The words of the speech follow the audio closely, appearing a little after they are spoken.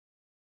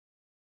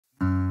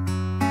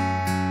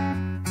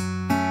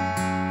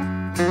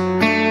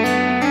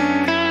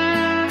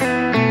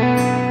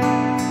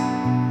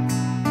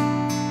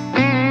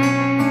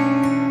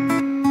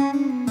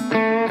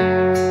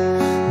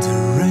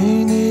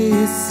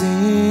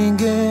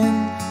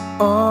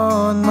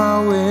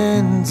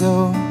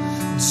window,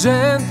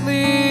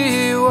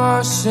 gently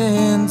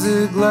washing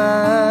the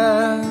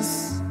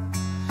glass.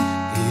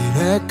 It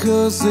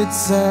echoes with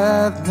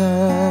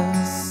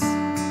sadness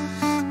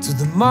to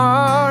the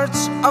march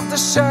of the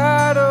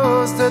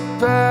shadows that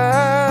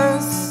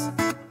pass.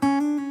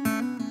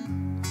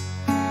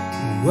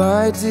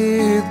 Why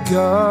did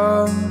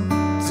God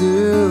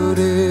do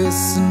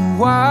this, and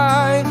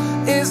why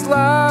is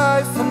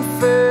life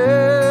unfair?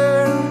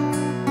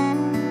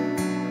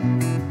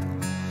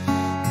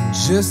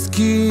 Just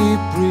keep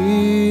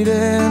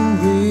reading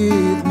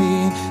with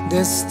me,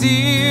 there's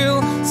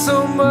still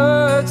so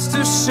much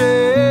to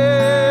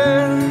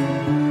share.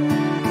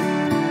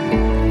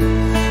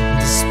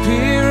 The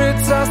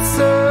spirits are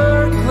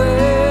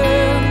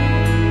circling,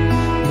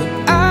 but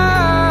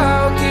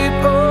I'll keep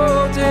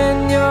holding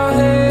your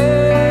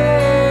hand.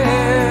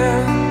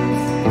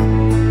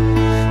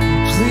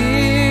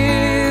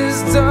 Please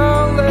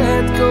don't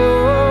let go,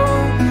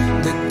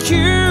 the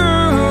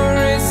cure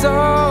is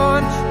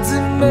on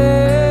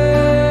demand.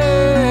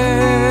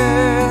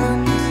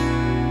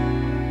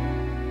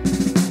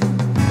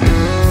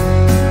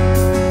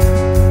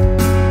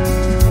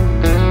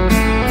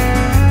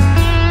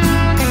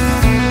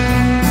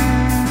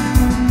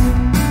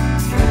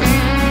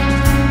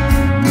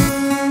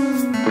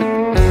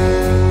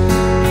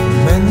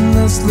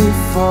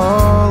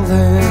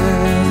 Falling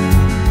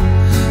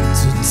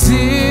to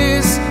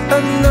this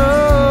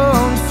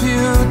unknown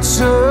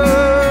future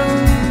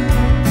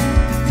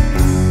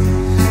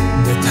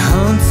that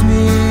haunts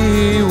me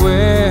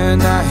when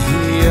I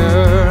hear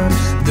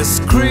the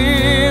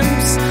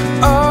screams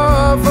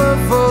of a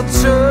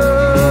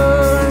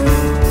vulture.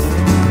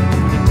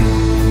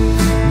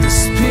 The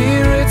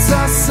spirits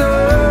are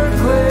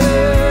circling,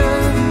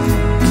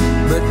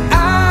 but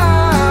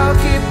I'll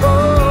keep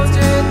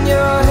holding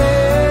your hand.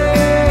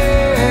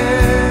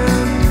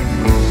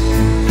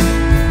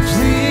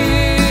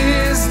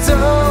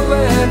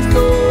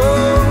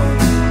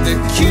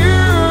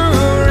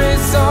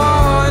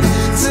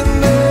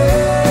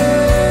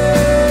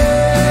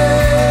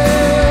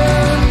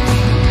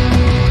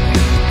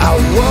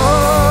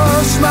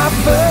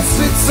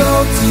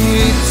 Salty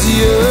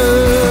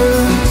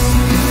tears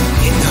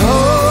in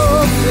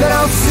hope that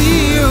I'll see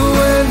you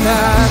when I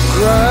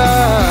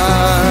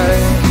cry.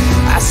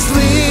 I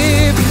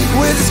sleep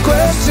with these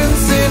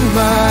questions in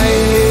my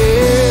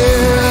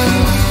head.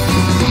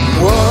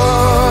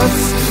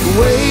 What's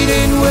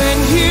waiting when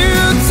you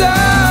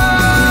die?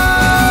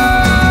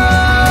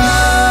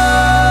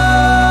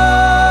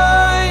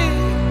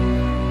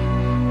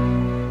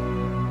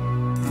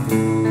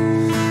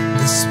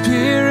 The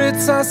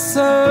spirits are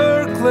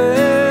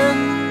circling,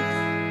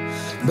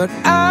 but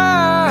I